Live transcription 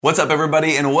What's up,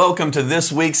 everybody, and welcome to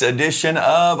this week's edition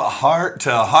of Heart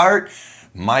to Heart.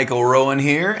 Michael Rowan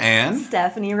here, and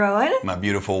Stephanie Rowan, my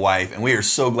beautiful wife, and we are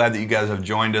so glad that you guys have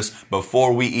joined us.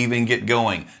 Before we even get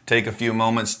going, take a few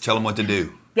moments, tell them what to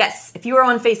do. Yes, if you are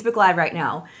on Facebook Live right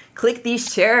now, click the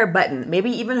share button, maybe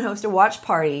even host a watch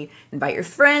party, invite your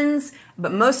friends,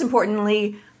 but most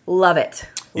importantly, love it,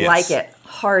 Yes. like it,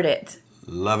 heart it.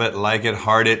 Love it, like it,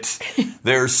 heart it.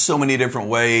 There's so many different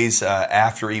ways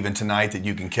after even tonight that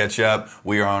you can catch up.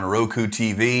 We are on Roku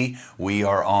TV. We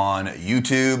are on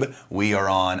YouTube. We are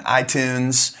on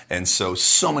iTunes. And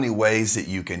so many ways that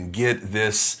you can get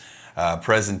this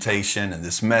presentation and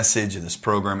this message and this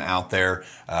program out there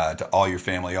to all your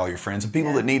family, all your friends, and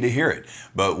people that need to hear it.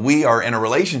 But we are in a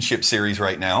relationship series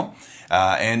right now.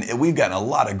 And we've gotten a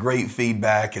lot of great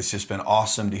feedback. It's just been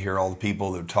awesome to hear all the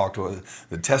people that have talked to us,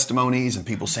 the testimonies, and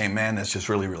people saying, man, that's just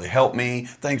really, really helped me.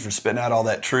 Thanks for spitting out all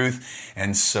that truth.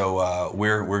 And so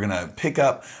we're going to pick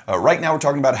up. Right now we're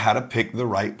talking about how to pick the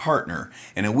right partner.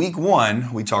 And in week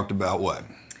 1, we talked about what?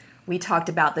 We talked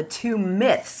about the 2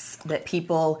 myths that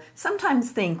people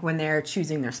sometimes think when they're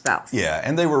choosing their spouse. Yeah,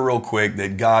 and they were real quick,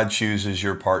 that God chooses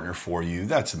your partner for you.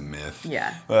 That's a myth.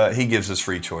 Yeah. He gives us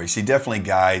free choice. He definitely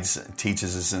guides,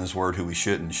 teaches us in His Word who we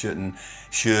should and shouldn't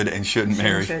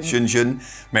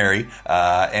marry.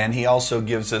 And He also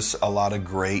gives us a lot of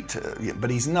great, but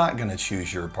He's not going to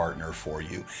choose your partner for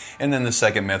you. And then the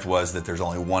second myth was that there's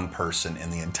only one person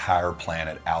in the entire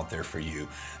planet out there for you.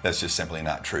 That's just simply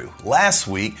not true. Last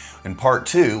week, in part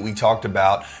 2, we talked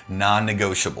about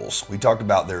non-negotiables. We talked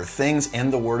about there are things in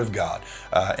the Word of God.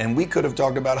 And we could have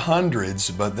talked about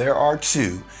hundreds, but there are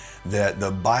 2 that the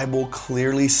Bible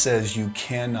clearly says you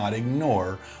cannot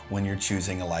ignore when you're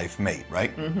choosing a life mate,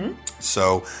 right? Mm-hmm.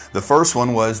 So the first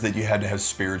one was that you had to have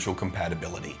spiritual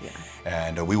compatibility. Yeah.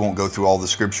 And we won't go through all the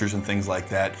scriptures and things like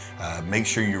that. Make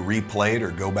sure you replay it or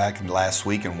go back last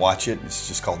week and watch it. It's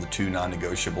just called the 2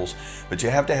 non-negotiables. But you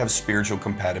have to have spiritual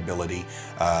compatibility.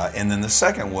 And then the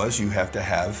second was you have to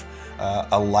have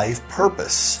a life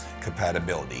purpose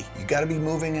compatibility. You got to be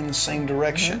moving in the same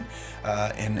direction.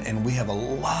 Mm-hmm. And we have a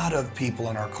lot of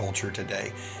people in our culture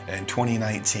today in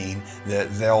 2019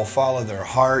 that they'll follow their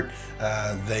heart.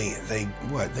 They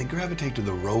gravitate to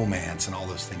the romance and all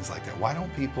those things like that. Why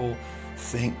don't people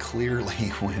think clearly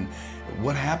when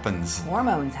what happens?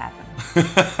 Hormones happen.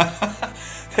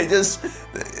 They just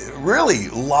really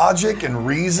logic and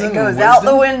reason. It goes and wisdom, out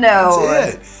the window.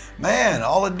 That's it. Man,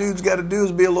 all a dude's got to do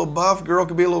is be a little buff. Girl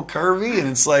could be a little curvy. And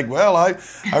it's like, well, I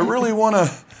really want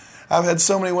to. I've had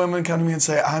so many women come to me and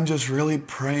say, I'm just really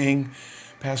praying,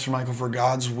 Pastor Michael, for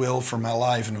God's will for my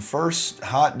life. And the first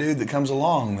hot dude that comes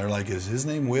along, they're like, is his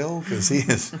name Will? Because he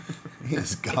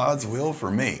is God's will for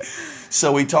me.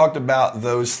 So we talked about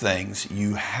those things.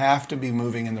 You have to be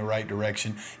moving in the right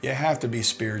direction. You have to be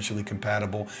spiritually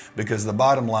compatible, because the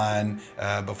bottom line,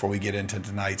 before we get into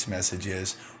tonight's message,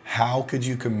 is how could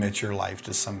you commit your life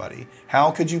to somebody?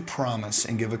 How could you promise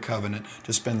and give a covenant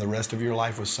to spend the rest of your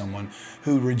life with someone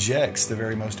who rejects the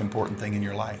very most important thing in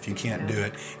your life? You can't do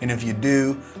it. And if you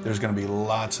do, there's going to be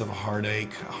lots of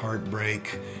heartache,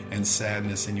 heartbreak, and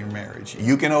sadness in your marriage.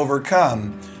 You can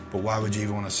overcome, but why would you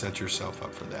even want to set yourself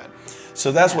up for that?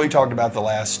 So that's what we talked about the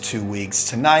last 2 weeks.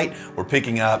 Tonight, we're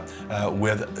picking up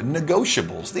with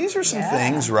negotiables. These are some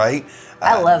things, right?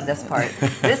 I love this part.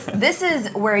 This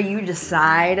is where you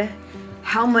decide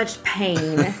how much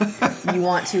pain you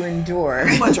want to endure.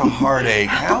 How much heartache,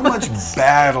 how much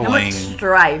battling. How much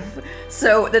strife.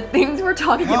 So the things we're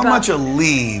talking about. How much a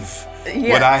leave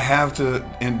would I have to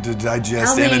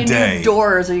digest in a day? How many new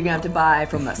doors are you going to have to buy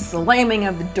from the slamming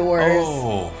of the doors?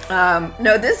 Oh.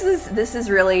 No, this is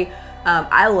really...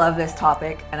 I love this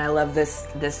topic, and I love this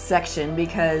section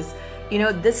because,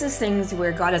 this is things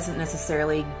where God doesn't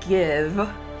necessarily give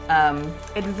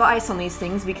advice on these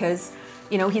things because,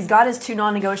 He's got His 2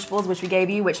 non-negotiables, which we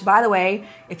gave you, which, by the way,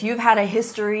 if you've had a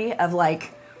history of,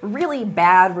 really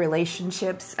bad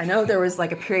relationships, I know there was, a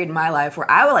period in my life where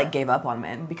I, gave up on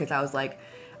men because I was like,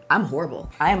 I'm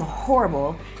horrible. I am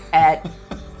horrible at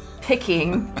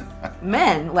picking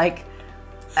men.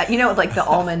 The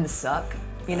all men suck.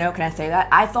 Can I say that?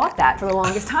 I thought that for the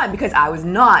longest time because I was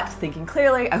not thinking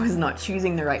clearly. I was not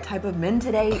choosing the right type of men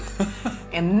to date.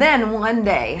 And then one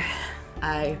day,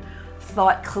 I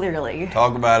thought clearly.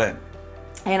 Talk about it.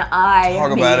 And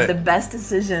I made the best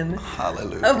decision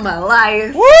Hallelujah. of my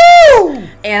life. Woo!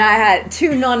 And I had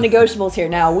 2 non-negotiables here.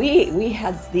 Now, we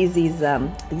had these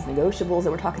negotiables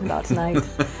that we're talking about tonight.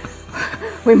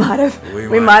 We might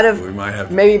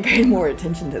have maybe paid more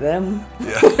attention to them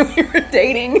when we were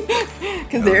dating,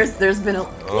 Because there's been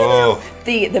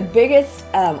the biggest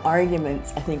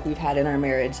arguments I think we've had in our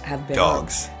marriage have been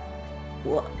dogs.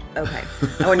 Well, okay,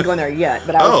 I wouldn't go in there yet,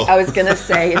 but I was gonna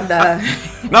say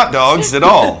not dogs at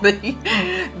all.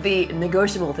 the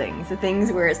negotiable things, the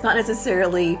things where it's not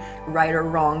necessarily right or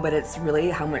wrong, but it's really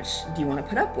how much do you want to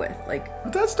put up with? Like,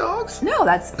 but that's dogs. No,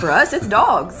 that's for us. It's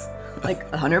dogs.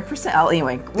 Like 100%.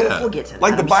 Anyway, we'll get to that.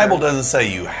 Like the Bible doesn't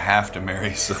say you have to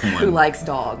marry someone who likes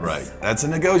dogs. Right. That's a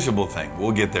negotiable thing.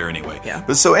 We'll get there anyway. Yeah.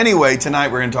 But so anyway,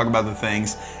 tonight we're going to talk about the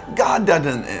things God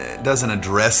doesn't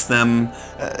address them.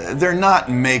 They're not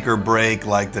make or break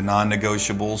like the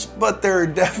non-negotiables, but there are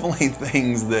definitely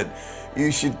things that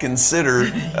you should consider,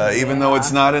 even though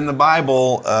it's not in the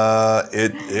Bible.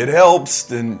 It helps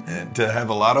to have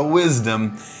a lot of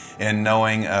wisdom and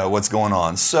knowing what's going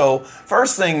on. So,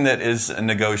 first thing that is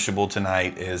negotiable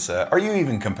tonight is, are you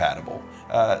even compatible?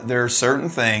 There are certain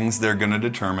things that are going to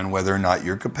determine whether or not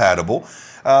you're compatible.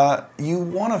 You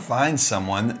want to find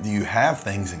someone that you have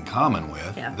things in common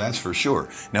with, that's for sure.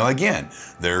 Now again,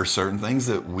 there are certain things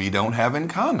that we don't have in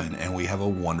common, and we have a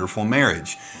wonderful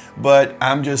marriage. But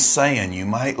I'm just saying, you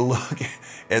might look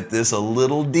at this a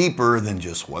little deeper than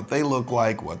just what they look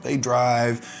like, what they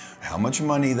drive, how much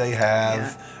money they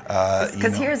have.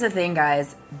 Because here's the thing,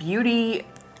 guys. Beauty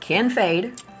can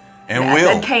fade. And will.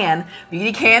 I said can.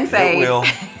 Beauty can fade. It will.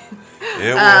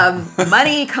 It will.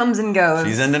 Money comes and goes.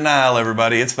 She's in denial,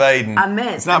 everybody. It's fading.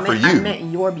 It's not for you. I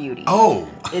meant your beauty. Oh.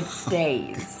 It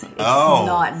stays. It's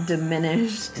not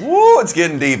diminished. Woo, it's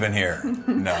getting deep in here.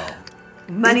 No.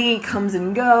 Money comes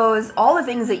and goes. All the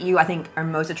things that you, I think, are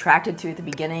most attracted to at the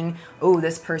beginning. Oh,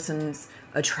 this person's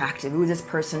attractive. Ooh, this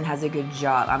person has a good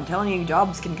job. I'm telling you,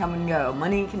 jobs can come and go.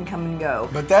 Money can come and go.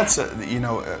 But that's,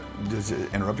 just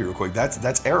to interrupt you real quick,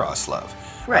 that's eros love.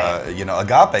 Right.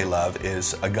 Agape love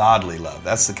is a godly love.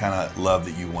 That's the kind of love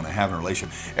that you want to have in a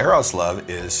relationship. Eros love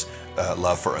is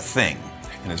love for a thing,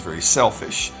 and it's very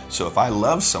selfish. So if I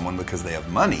love someone because they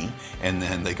have money and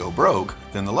then they go broke,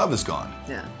 then the love is gone.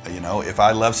 Yeah. If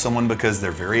I love someone because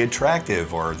they're very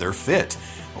attractive or they're fit,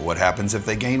 what happens if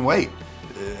they gain weight?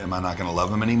 Am I not going to love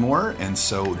them anymore? And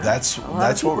so that's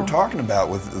what we're talking about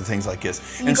with things like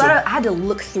this. I had to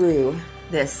look through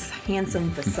this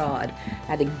handsome facade.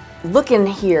 I had to look in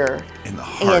here in the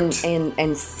heart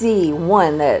and see,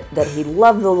 one, that he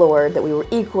loved the Lord, that we were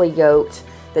equally yoked,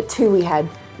 that two, we had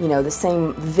the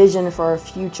same vision for our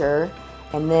future.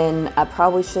 And then I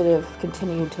probably should have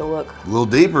continued to look a little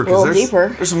deeper, because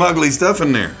there's some ugly stuff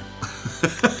in there.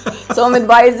 So I'm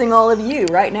advising all of you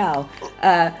right now,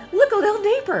 look a little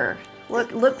deeper.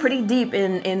 Look pretty deep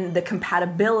in the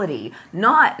compatibility.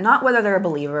 Not whether they're a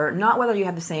believer, not whether you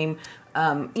have the same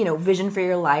vision for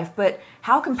your life, but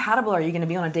how compatible are you going to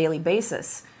be on a daily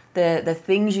basis? The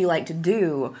things you like to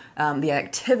do, the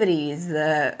activities,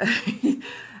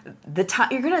 the time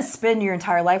you're going to spend your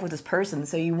entire life with this person,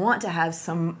 so you want to have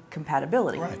some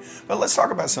compatibility. Right. But let's talk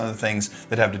about some of the things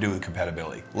that have to do with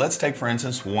compatibility. Let's take, for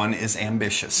instance, one is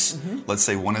ambitious. Mm-hmm. Let's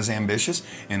say one is ambitious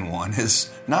and one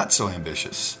is not so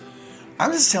ambitious.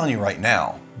 I'm just telling you right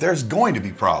now, there's going to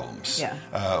be problems.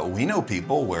 Yeah. We know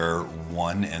people where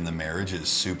one in the marriage is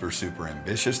super, super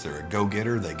ambitious. They're a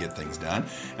go-getter. They get things done.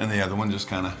 And the other one just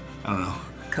kind of,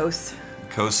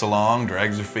 coasts along,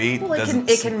 drags their feet. Well,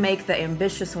 it can make the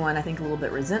ambitious one, I think, a little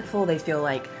bit resentful. They feel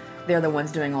like they're the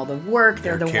ones doing all the work.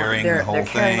 They're carrying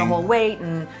the whole weight,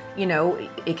 and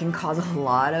it can cause a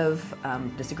lot of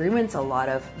disagreements. A lot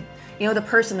of, the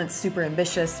person that's super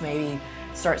ambitious maybe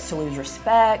starts to lose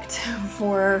respect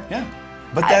for. Yeah,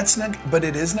 but but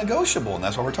it is negotiable, and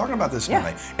that's why we're talking about this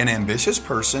tonight. An ambitious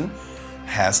person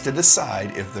has to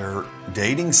decide if they're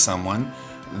dating someone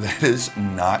that is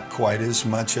not quite as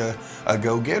much a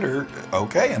go-getter.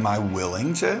 Okay, am I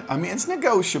willing to, it's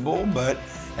negotiable, but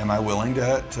am I willing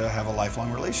to have a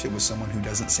lifelong relationship with someone who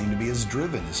doesn't seem to be as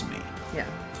driven as me?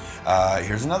 Yeah.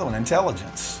 Here's another one,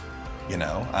 intelligence.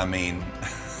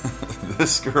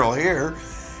 This girl here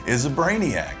is a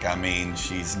brainiac.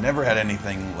 She's never had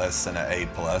anything less than an A+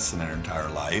 in her entire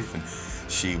life, and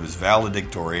she was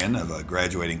valedictorian of a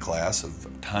graduating class of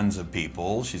tons of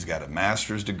people. She's got a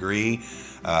master's degree.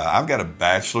 I've got a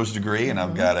bachelor's degree, and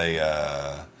I've got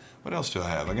a, what else do I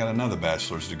have? I got another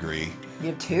bachelor's degree. You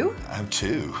have two? I have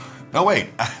two. No, wait.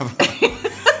 I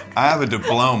have a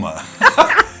diploma.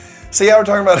 See how we're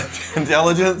talking about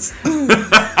intelligence?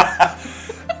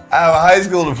 I have a high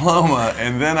school diploma,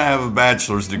 and then I have a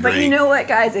bachelor's degree. But you know what,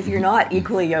 guys? If you're not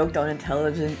equally yoked on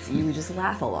intelligence, you just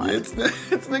laugh a lot.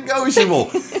 It's negotiable.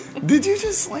 Did you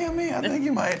just slam me? I think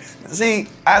you might. See,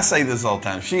 I say this all the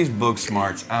time. She's book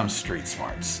smarts. I'm street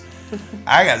smarts.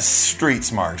 I got street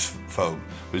smarts, folk.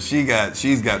 But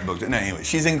she's got books. No, anyway,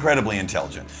 she's incredibly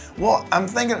intelligent. Well,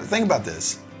 think about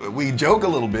this. We joke a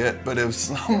little bit, but if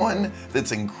someone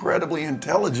that's incredibly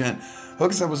intelligent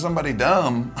hooks up with somebody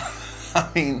dumb, I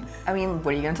mean,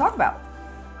 what are you going to talk about?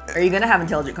 Are you going to have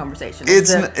intelligent conversations?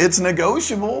 It's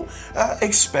negotiable.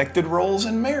 Expected roles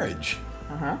in marriage.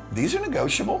 These are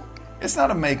negotiable. It's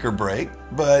not a make or break,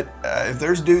 but if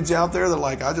there's dudes out there that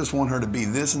like, I just want her to be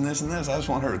this and this and this. I just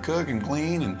want her to cook and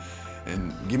clean and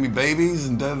give me babies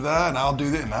and da-da-da, and I'll do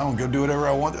that, and I'll go do whatever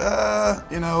I want.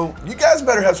 You guys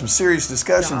better have some serious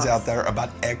discussions out there about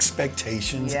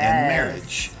expectations in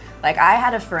marriage. Like, I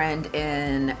had a friend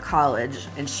in college,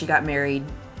 and she got married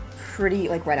pretty,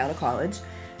 like, right out of college,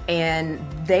 and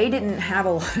they didn't have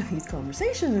a lot of these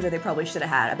conversations that they probably should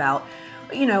have had about,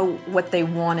 what they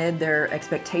wanted, their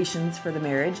expectations for the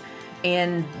marriage,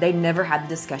 and they never had the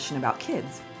discussion about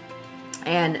kids.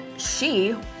 And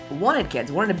she wanted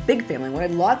kids, wanted a big family,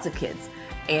 wanted lots of kids,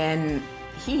 and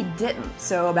he didn't.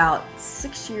 So about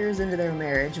 6 years into their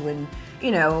marriage, when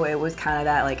it was kind of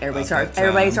that, like,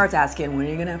 everybody starts asking, when are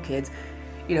you gonna have kids?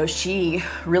 She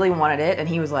really wanted it, and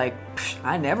he was like,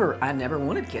 I never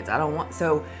wanted kids. I don't want.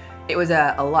 So it was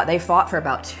a lot. They fought for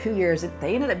about 2 years.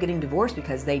 They ended up getting divorced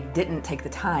because they didn't take the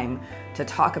time to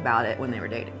talk about it when they were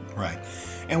dating. Right,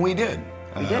 and we did.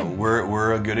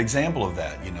 We're a good example of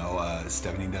that.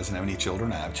 Stephanie doesn't have any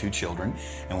children. I have 2 children.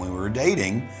 And when we were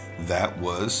dating, that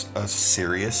was a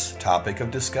serious topic of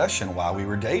discussion while we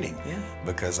were dating. Yeah.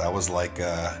 Because I was like,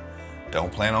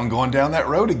 don't plan on going down that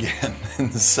road again.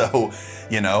 And so,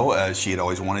 she had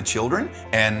always wanted children.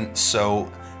 And so,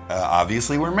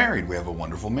 obviously, we're married. We have a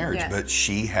wonderful marriage. Yeah. But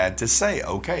she had to say,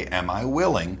 okay, am I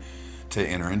willing to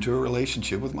enter into a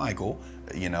relationship with Michael,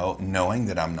 knowing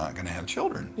that I'm not going to have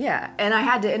children? Yeah, and I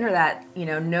had to enter that,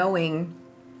 knowing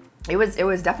it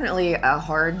was definitely a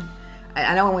hard.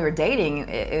 I know when we were dating,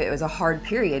 it was a hard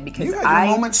period because you had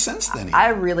your moments since then. I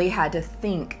really had to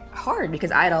think hard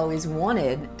because I had always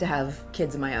wanted to have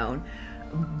kids of my own,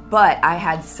 but I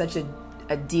had such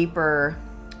a deeper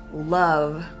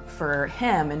love for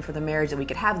him and for the marriage that we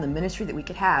could have and the ministry that we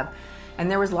could have,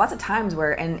 and there was lots of times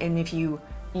where, and if you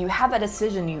have that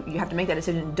decision, you have to make that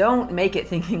decision. Don't make it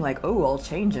thinking like, oh, I'll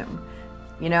change him.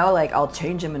 Like, I'll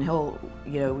change him and he'll,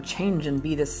 change and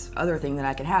be this other thing that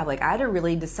I could have. Like, I had to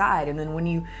really decide. And then when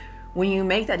you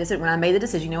make that decision, when I made the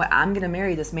decision, I'm going to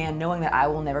marry this man knowing that I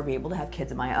will never be able to have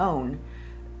kids of my own,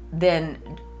 then,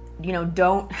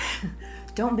 don't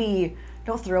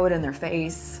throw it in their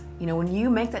face. When you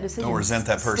make that decision, don't resent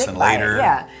that person later.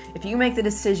 Yeah. If you make the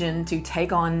decision to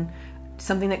take on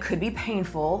something that could be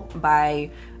painful by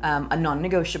a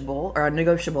non-negotiable, or a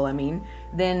negotiable,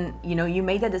 then, you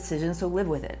made that decision, so live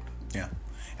with it. Yeah,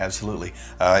 absolutely.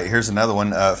 Here's another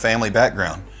one, family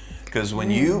background. Because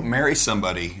when you marry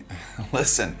somebody,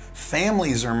 listen,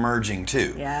 families are merging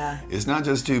too. Yeah. It's not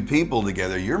just 2 people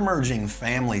together, you're merging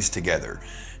families together.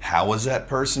 How was that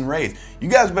person raised? You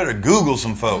guys better Google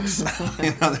some folks.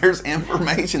 There's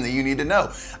information that you need to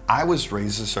know. I was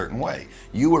raised a certain way.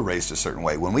 You were raised a certain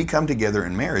way. When we come together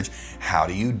in marriage, how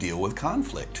do you deal with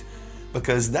conflict?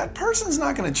 Because that person's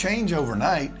not going to change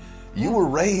overnight. You were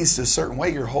raised a certain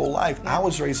way your whole life. I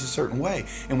was raised a certain way.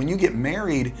 And when you get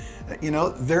married,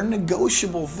 they're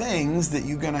negotiable things that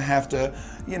you're going to have to,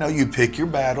 you pick your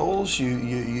battles,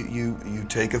 you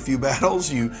take a few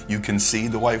battles, you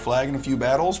concede the white flag in a few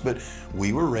battles, but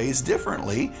we were raised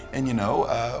differently. And,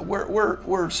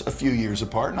 we're a few years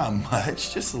apart, not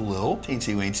much, just a little,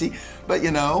 teensy weensy, but,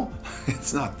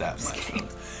 it's not that much.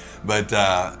 But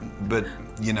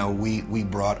we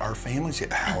brought our families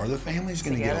together. How are the families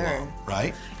going to get along,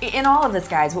 right? In all of this,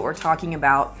 guys, what we're talking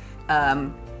about,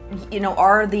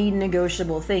 are the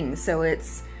negotiable things. So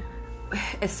it's,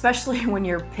 especially when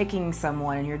you're picking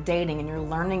someone and you're dating and you're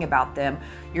learning about them,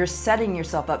 you're setting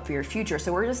yourself up for your future.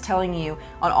 So we're just telling you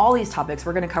on all these topics,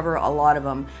 we're going to cover a lot of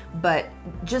them, but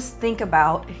just think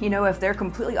about, if they're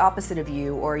completely opposite of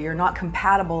you or you're not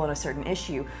compatible on a certain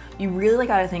issue, you really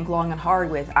got to think long and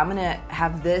hard with, I'm going to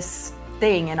have this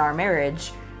thing in our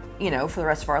marriage, for the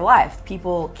rest of our life.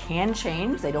 People can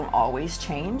change. They don't always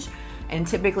change. And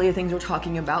typically the things we're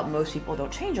talking about, most people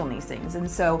don't change on these things.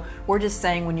 And so we're just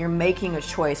saying when you're making a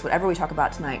choice, whatever we talk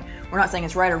about tonight, we're not saying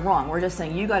it's right or wrong. We're just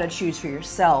saying you got to choose for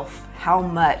yourself how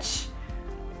much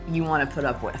you want to put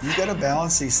up with. You got to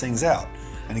balance these things out.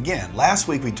 And again, last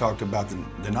week we talked about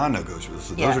the non-negotiables.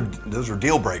 So those are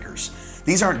deal breakers.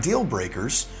 These aren't deal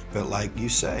breakers, but like you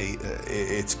say,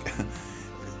 it's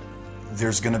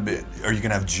there's going to be. Are you going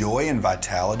to have joy and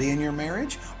vitality in your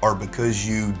marriage, or because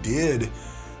you did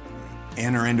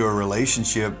enter into a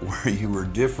relationship where you were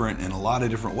different in a lot of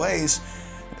different ways,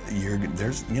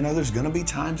 there's going to be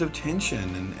times of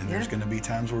tension, and there's going to be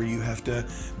times where you have to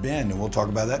bend, and we'll talk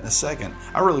about that in a second.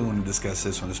 I really want to discuss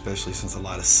this one, especially since a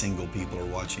lot of single people are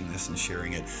watching this and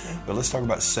sharing it. But let's talk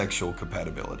about sexual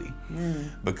compatibility,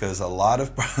 because a lot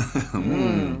of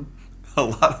a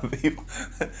lot of people,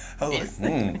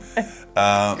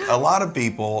 a lot of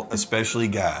people, especially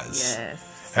guys.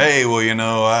 Yes. Hey, well,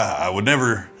 I would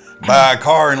never buy a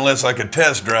car unless I could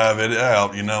test drive it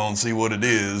out, and see what it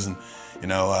is. And,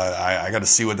 I got to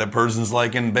see what that person's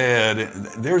like in bed.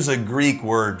 There's a Greek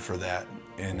word for that,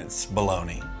 and it's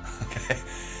baloney. Okay?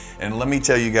 And let me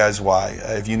tell you guys why.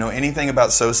 If you know anything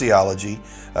about sociology,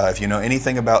 if you know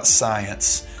anything about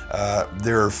science,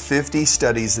 there are 50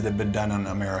 studies that have been done in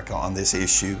America on this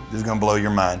issue. This is going to blow your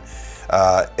mind.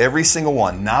 Every single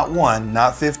one,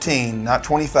 not 15, not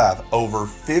 25, over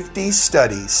 50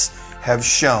 studies have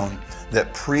shown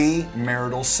that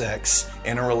premarital sex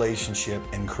in a relationship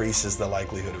increases the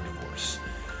likelihood of divorce.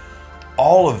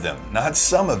 All of them, not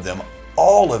some of them,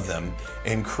 all of them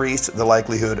increase the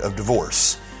likelihood of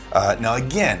divorce. Now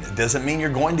again, it doesn't mean you're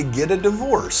going to get a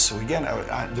divorce. So again,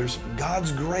 there's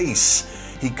God's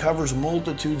grace. He covers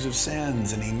multitudes of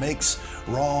sins, and He makes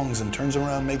wrongs and turns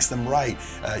around and makes them right.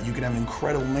 You can have an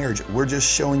incredible marriage. We're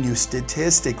just showing you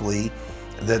statistically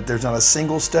that there's not a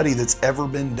single study that's ever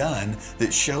been done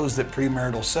that shows that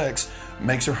premarital sex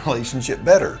makes a relationship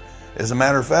better. As a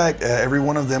matter of fact, every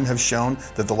one of them have shown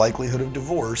that the likelihood of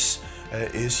divorce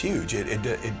is huge.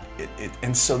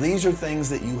 And so these are things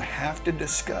that you have to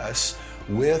discuss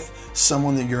with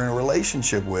someone that you're in a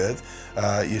relationship with.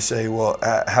 You say, well,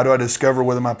 how do I discover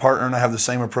whether my partner and I have the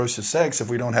same approach to sex if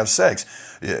we don't have sex?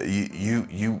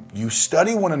 You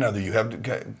study one another. You have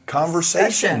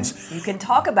conversations. Discussion. You can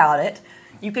talk about it.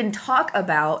 You can talk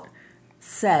about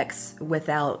sex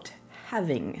without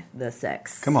having the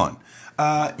sex. Come on.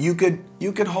 You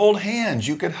could hold hands.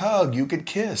 You could hug. You could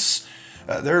kiss.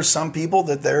 There are some people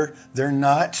that they're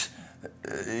not,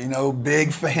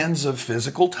 big fans of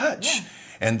physical touch. Yeah.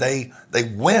 And they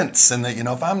wince, and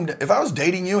if I was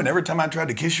dating you and every time I tried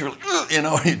to kiss you,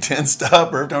 you tensed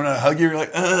up, or every time I hug you, you're like,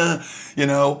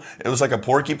 it was like a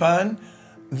porcupine,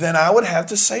 then I would have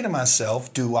to say to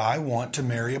myself, do I want to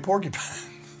marry a porcupine?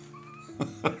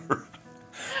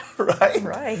 Right?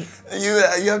 Right. You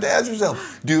have to ask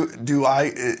yourself, do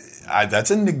I that's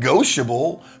a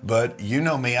negotiable, but you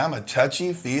know me, I'm a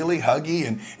touchy, feely,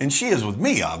 huggy, and she is with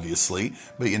me, obviously,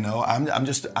 but I'm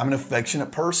an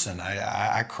affectionate person.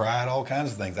 I cry at all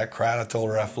kinds of things. I cried, I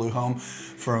told her I flew home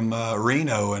from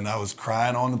Reno and I was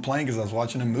crying on the plane because I was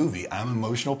watching a movie. I'm an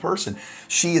emotional person.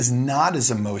 She is not as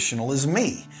emotional as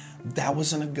me. That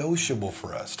was a negotiable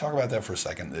for us. Talk about that for a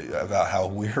second, about how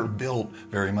we're built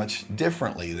very much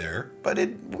differently there, but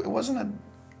it wasn't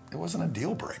a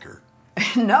deal breaker.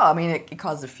 No, I mean, it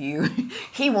caused a few.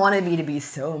 He wanted me to be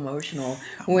so emotional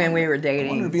when we were dating. I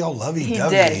wanted to be all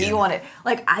lovey-dovey. He did. He wanted,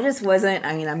 I just wasn't,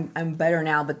 I'm better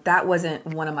now, but that wasn't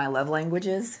one of my love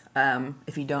languages.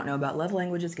 If you don't know about love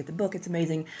languages, get the book. It's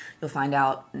amazing. You'll find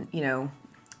out,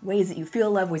 ways that you feel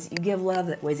love, ways that you give love,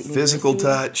 ways that you physical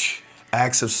touch,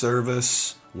 acts of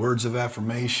service, words of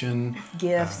affirmation,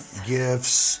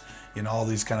 gifts, all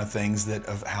these kind of things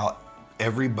of how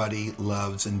everybody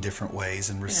loves in different ways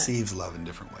and receives love in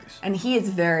different ways. And he is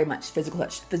very much physical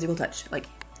touch. Like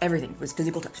everything was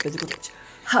physical touch.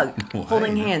 Hug,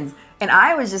 holding hands. And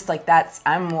I was just like,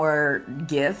 I'm more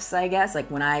gifts, I guess.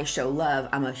 Like when I show love,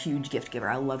 I'm a huge gift giver.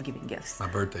 I love giving gifts. My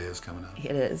birthday is coming up.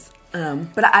 It is.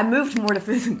 But I moved more to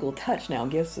physical touch now.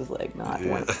 Gifts is like not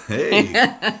one. Hey,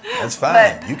 that's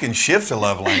fine. You can shift to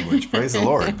love language. Praise the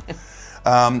Lord.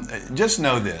 Just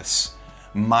know this.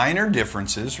 Minor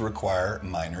differences require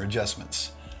minor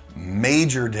adjustments.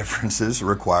 Major differences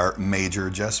require major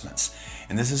adjustments.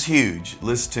 And this is huge.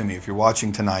 Listen to me. If you're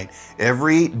watching tonight,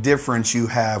 every difference you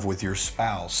have with your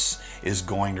spouse is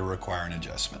going to require an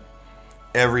adjustment.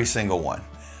 Every single one.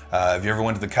 Have you ever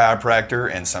went to the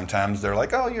chiropractor and sometimes they're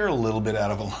like, oh, you're a little bit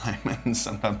out of alignment. And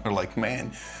sometimes they're like,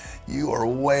 man, you are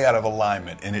way out of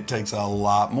alignment, and it takes a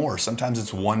lot more. Sometimes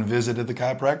it's one visit at the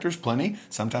chiropractor's plenty.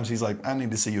 Sometimes he's like, I need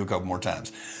to see you a couple more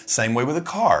times. Same way with a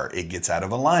car. It gets out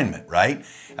of alignment, right?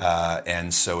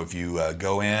 And so if you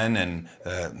go in, and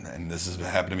this has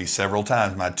happened to me several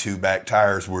times, my two back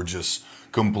tires were just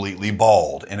completely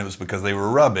bald, and it was because they were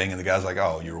rubbing, and the guy's like,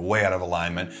 oh, you're way out of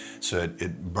alignment, so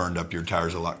it burned up your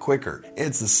tires a lot quicker.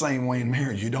 It's the same way in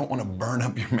marriage. You don't want to burn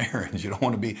up your marriage. You don't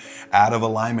want to be out of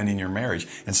alignment in your marriage.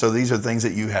 And so these are things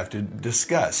that you have to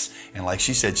discuss. And like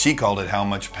she said, she called it how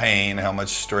much pain, how much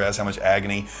stress, how much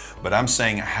agony, but I'm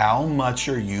saying how much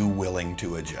are you willing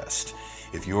to adjust?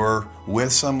 If you're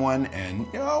with someone and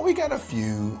we got a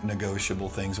few negotiable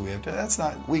things we have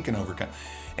to, we can overcome.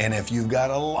 And if you've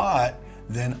got a lot,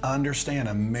 then understand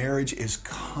a marriage is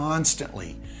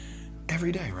constantly,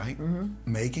 every day, right?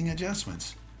 Making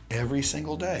adjustments every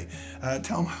single day.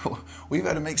 Tell them we've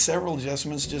had to make several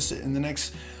adjustments just in the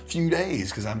next few days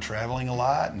because I'm traveling a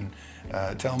lot, and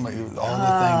tell them all the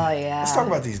things. Yeah. Let's talk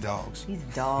about these dogs. These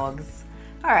dogs.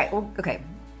 All right, well, okay.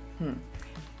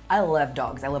 I love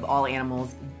dogs. I love all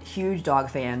animals. Huge dog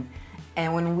fan.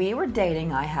 And when we were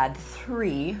dating, I had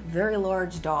 3 very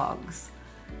large dogs.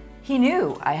 He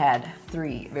knew I had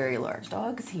 3 very large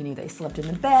dogs. He knew they slept in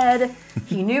the bed.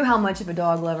 He knew how much of a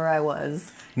dog lover I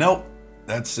was. Nope,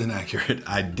 that's inaccurate.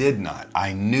 I did not.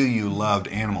 I knew you loved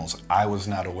animals. I was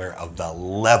not aware of the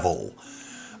level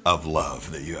of love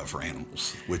that you have for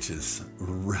animals, which is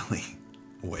really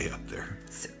way up there.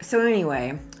 So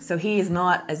anyway, so he is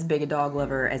not as big a dog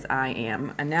lover as I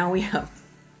am. And now we have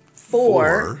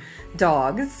 4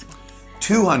 dogs.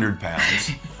 200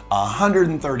 pounds,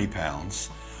 130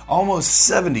 pounds, almost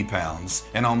 70 pounds,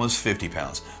 and almost 50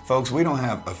 pounds. Folks, we don't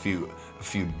have a few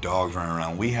dogs running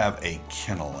around. We have a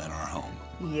kennel in our home.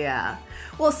 Yeah.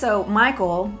 Well, so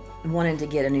Michael wanted to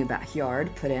get a new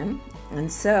backyard put in.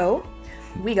 And so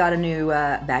we got a new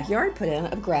backyard put in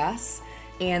of grass.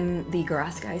 And the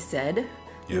grass guy said,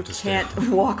 you can't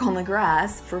walk on the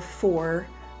grass for 4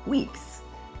 weeks.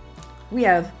 We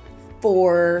have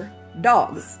 4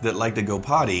 dogs that like to go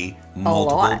potty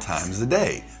multiple times a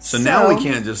day. So now we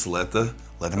can't just let them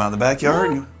out in the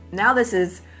backyard. Well, now this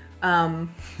is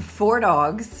 4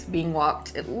 dogs being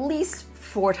walked at least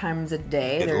 4 times a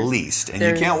day. At least. And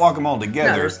you can't walk them all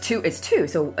together. No, there's 2. It's 2,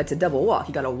 so it's a double walk.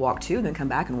 You got to walk 2, then come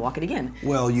back and walk it again.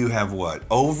 Well, you have what?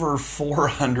 Over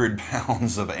 400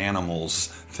 pounds of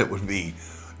animals that would be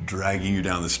dragging you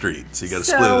down the street. So you got to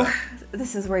split that.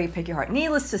 This is where you pick your heart.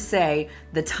 Needless to say,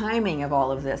 the timing of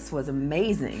all of this was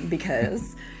amazing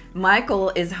because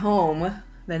Michael is home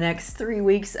the next 3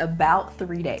 weeks, about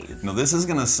 3 days. Now, this is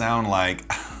going to sound like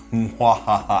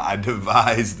I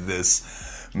devised this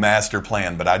master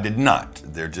plan, but I did not.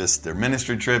 They're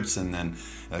ministry trips and then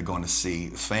going to see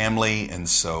family. And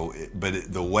so,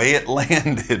 the way it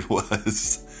landed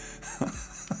was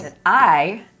that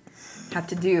I have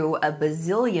to do a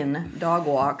bazillion dog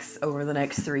walks over the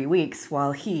next 3 weeks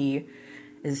while he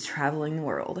is traveling the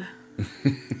world.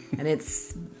 And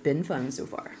it's been fun so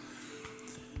far.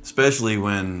 Especially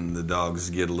when the dogs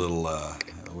get a little, I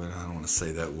don't want to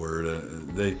say that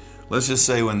word. Let's just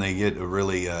say when they get a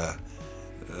really...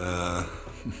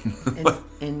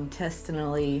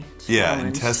 intestinally challenged. Yeah,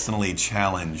 intestinally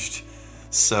challenged.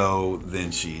 So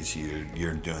then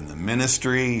you're doing the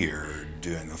ministry, you're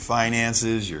doing the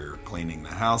finances, you're cleaning the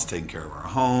house, taking care of our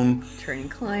home, training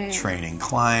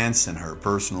clients, and her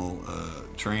personal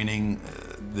training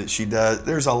that she does.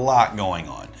 There's a lot going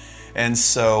on, and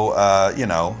so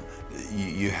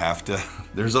you have to.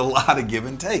 There's a lot of give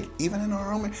and take, even in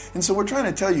our own. And so we're trying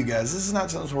to tell you guys, this is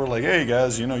not something we're like, hey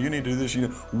guys, you need to do this.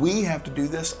 We have to do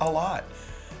this a lot.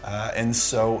 And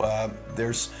so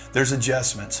there's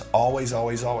adjustments, always.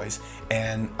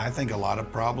 And I think a lot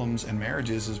of problems in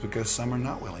marriages is because some are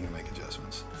not willing to make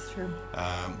adjustments. That's true.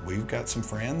 We've got some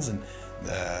friends, and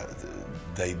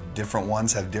different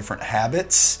ones have different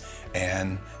habits,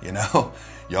 and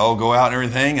y'all go out and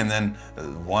everything, and then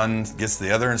one gets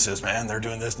the other and says, man, they're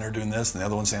doing this and they're doing this, and the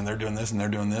other one's saying they're doing this and they're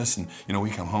doing this, and we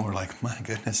come home, we're like, my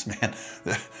goodness, man,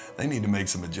 they need to make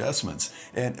some adjustments.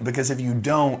 And because if you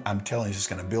don't, I'm telling you, it's just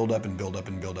going to build up and build up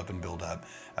and build up and build up,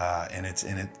 and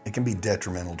it can be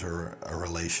detrimental to a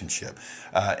relationship.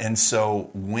 And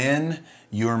so when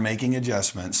you're making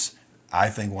adjustments, I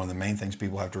think one of the main things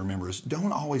people have to remember is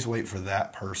don't always wait for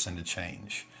that person to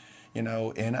change. In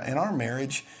our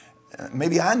marriage,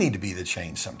 maybe I need to be the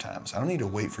change sometimes. I don't need to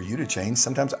wait for you to change.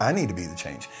 Sometimes I need to be the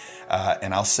change.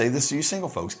 And I'll say this to you single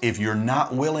folks. If you're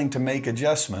not willing to make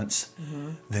adjustments,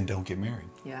 then don't get married.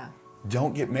 Yeah.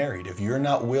 Don't get married. If you're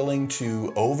not willing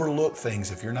to overlook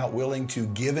things, if you're not willing to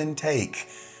give and take,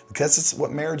 because it's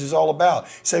what marriage is all about. You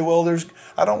say, well,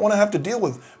 I don't want to have to deal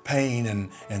with pain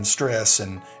and stress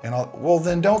and all. Well,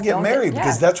 then don't get married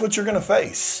because that's what you're going to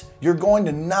face. You're going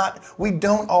to we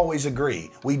don't always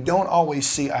agree. We don't always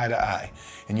see eye to eye.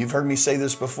 And you've heard me say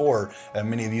this before,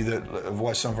 many of you that have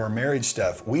watched some of our marriage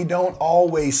stuff, we don't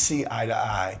always see eye to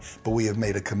eye, but we have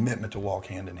made a commitment to walk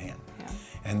hand in hand. Yeah.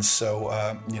 And so,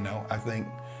 I think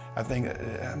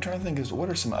I'm trying to think what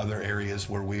are some other areas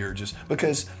where we are just,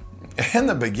 because in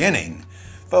the beginning,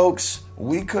 folks,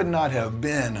 we could not have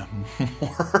been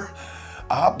more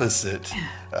opposite.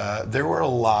 There were a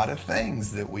lot of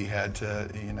things that we had to,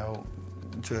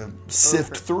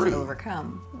 sift through. To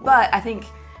overcome. But I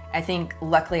think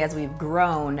luckily as we've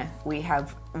grown, we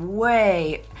have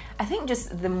I think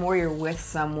just the more you're with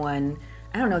someone,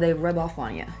 I don't know, they rub off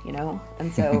on you,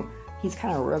 And so he's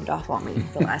kind of rubbed off on me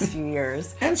the last few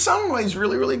years. In some ways,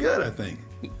 really, really good, I think.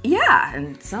 Yeah,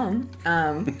 and some.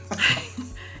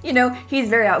 He's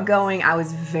very outgoing. I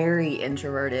was very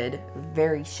introverted,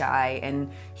 very shy,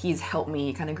 and he's helped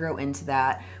me kind of grow into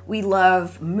that. We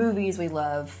love movies. We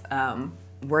love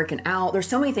working out. There's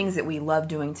so many things that we love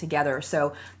doing together.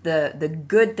 So the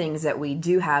good things that we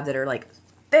do have that are like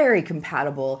very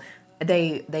compatible,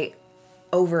 they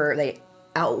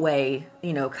outweigh,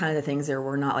 kind of the things that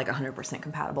we're not like 100%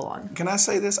 compatible on. Can I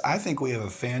say this? I think we have a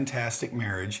fantastic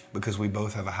marriage because we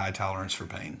both have a high tolerance for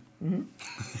pain. Mm-hmm.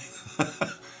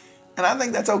 And I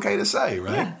think that's okay to say,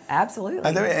 right? Yeah, absolutely.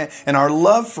 And our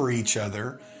love for each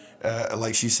other,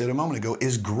 like she said a moment ago,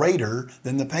 is greater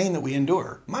than the pain that we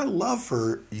endure. My love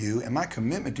for you and my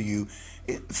commitment to you,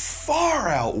 it far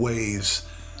outweighs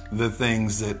the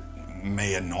things that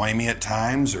may annoy me at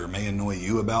times or may annoy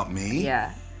you about me.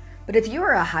 Yeah. But if you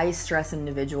are a high-stress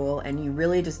individual and you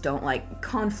really just don't like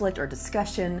conflict or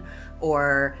discussion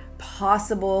or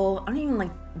possible, I don't even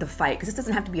like the fight, because this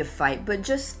doesn't have to be a fight, but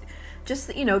just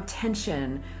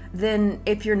tension, then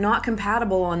if you're not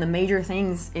compatible on the major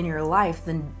things in your life,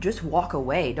 then just walk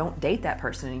away. Don't date that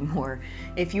person anymore.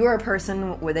 If you're a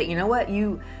person that,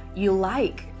 you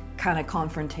like kind of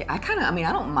confrontation. I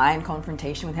don't mind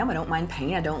confrontation with him. I don't mind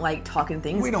pain. I don't like talking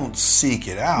things. We don't seek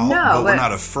it out, but we're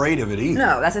not afraid of it either.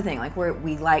 No, that's the thing. Like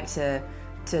we like to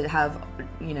have,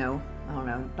 I don't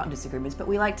know, not disagreements, but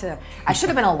we like to, I should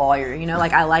have been a lawyer,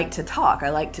 like I like to talk. I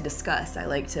like to discuss. I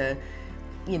like to,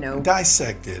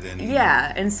 dissect it and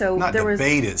and so not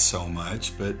debate it so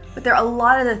much, but there are a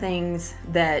lot of the things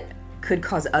that could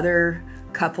cause other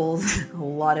couples a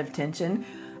lot of tension.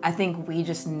 I think we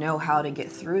just know how to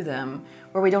get through them,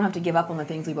 where we don't have to give up on the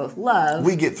things we both love.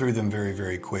 We get through them very,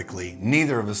 very quickly.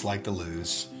 Neither of us like to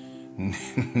lose.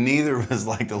 Neither of us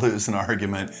like to lose an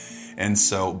argument. And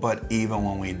so, but even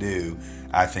when we do,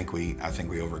 I think we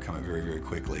overcome it very, very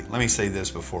quickly. Let me say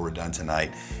this before we're done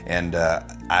tonight. And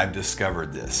I've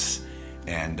discovered this,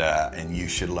 and you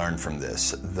should learn from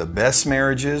this. The best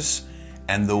marriages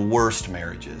and the worst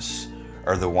marriages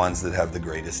are the ones that have the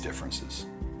greatest differences.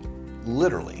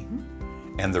 Literally.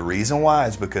 And the reason why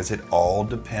is because it all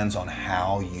depends on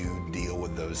how you deal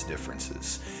with those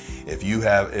differences. If you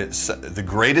have the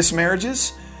greatest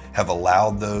marriages have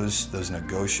allowed those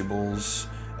negotiables,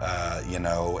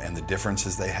 and the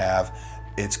differences they have,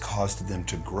 it's caused them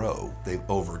to grow. They've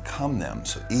overcome them.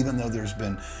 So even though there's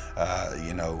been,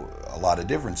 a lot of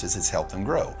differences, it's helped them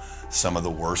grow. Some of the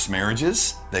worst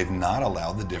marriages, they've not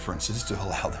allowed the differences to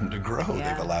allow them to grow.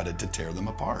 Yeah. They've allowed it to tear them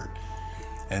apart.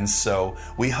 And so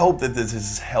we hope that this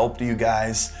has helped you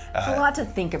guys. It's a lot to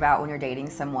think about when you're dating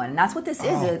someone, and that's what this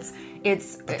is.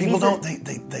 It's but people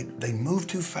they move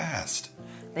too fast.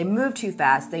 They move too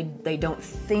fast. They don't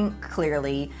think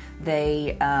clearly.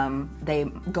 They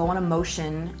go on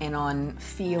emotion and on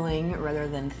feeling rather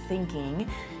than thinking.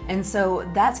 And so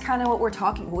that's kind of what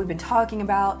we've been talking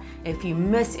about. If you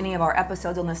missed any of our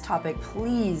episodes on this topic,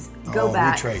 please go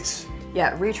back. Retrace.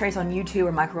 Yeah, retrace on YouTube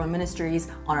or Micro One Ministries,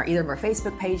 on either of our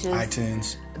Facebook pages.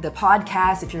 iTunes. The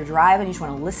podcast, if you're driving, you just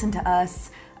want to listen to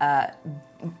us,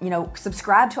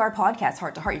 subscribe to our podcast,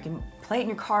 Heart to Heart. You can play it in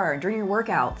your car during your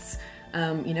workouts,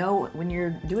 when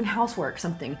you're doing housework,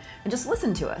 something, and just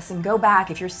listen to us and go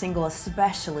back, if you're single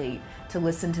especially, to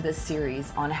listen to this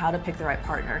series on how to pick the right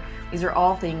partner. These are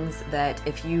all things that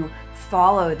if you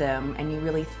follow them and you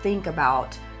really think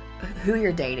about who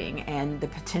you're dating and the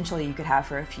potential you could have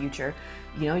for a future,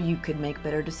 you could make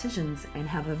better decisions and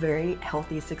have a very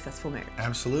healthy, successful marriage.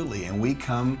 Absolutely. And we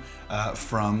come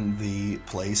from the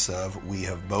place of, we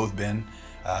have both been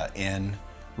in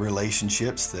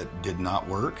relationships that did not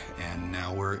work, and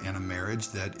now we're in a marriage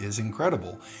that is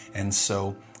incredible. And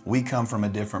so we come from a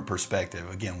different perspective.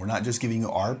 Again, we're not just giving you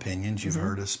our opinions. You've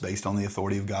heard us based on the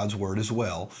authority of God's Word as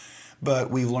well, but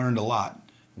we've learned a lot.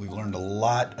 We've learned a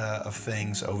lot of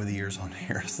things over the years on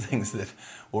here, things that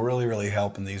will really, really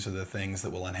help, and these are the things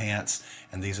that will enhance,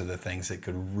 and these are the things that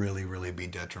could really, really be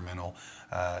detrimental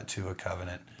to a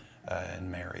covenant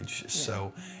in marriage.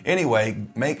 So anyway,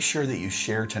 make sure that you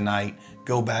share tonight.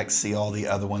 Go back, see all the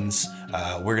other ones.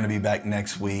 We're going to be back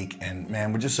next week. And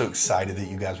man, we're just so excited that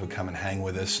you guys would come and hang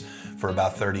with us for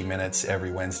about 30 minutes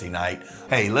every Wednesday night.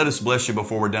 Hey, let us bless you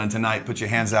before we're done tonight. Put your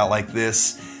hands out like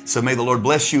this. So may the Lord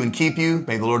bless you and keep you.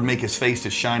 May the Lord make his face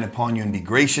to shine upon you and be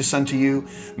gracious unto you.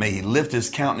 May he lift his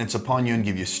countenance upon you and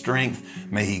give you strength.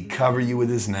 May he cover you with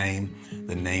his name,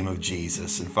 the name of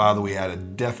Jesus. And Father, we add a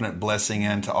definite blessing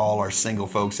into all our single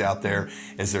folks out there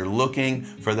as they're looking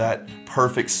for that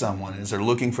perfect someone, as they're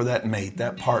looking for that mate,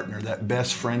 that partner, that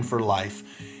best friend for life.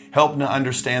 Help them to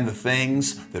understand the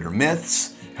things that are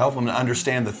myths. Help them to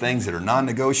understand the things that are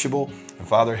non-negotiable. And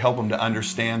Father, help them to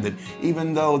understand that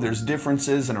even though there's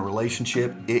differences in a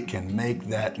relationship, it can make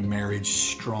that marriage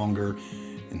stronger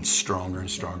and stronger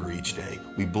and stronger each day.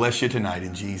 We bless you tonight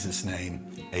in Jesus' name.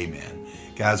 Amen.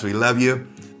 Guys, we love you.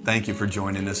 Thank you for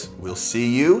joining us. We'll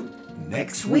see you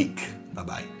next week.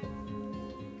 Bye-bye.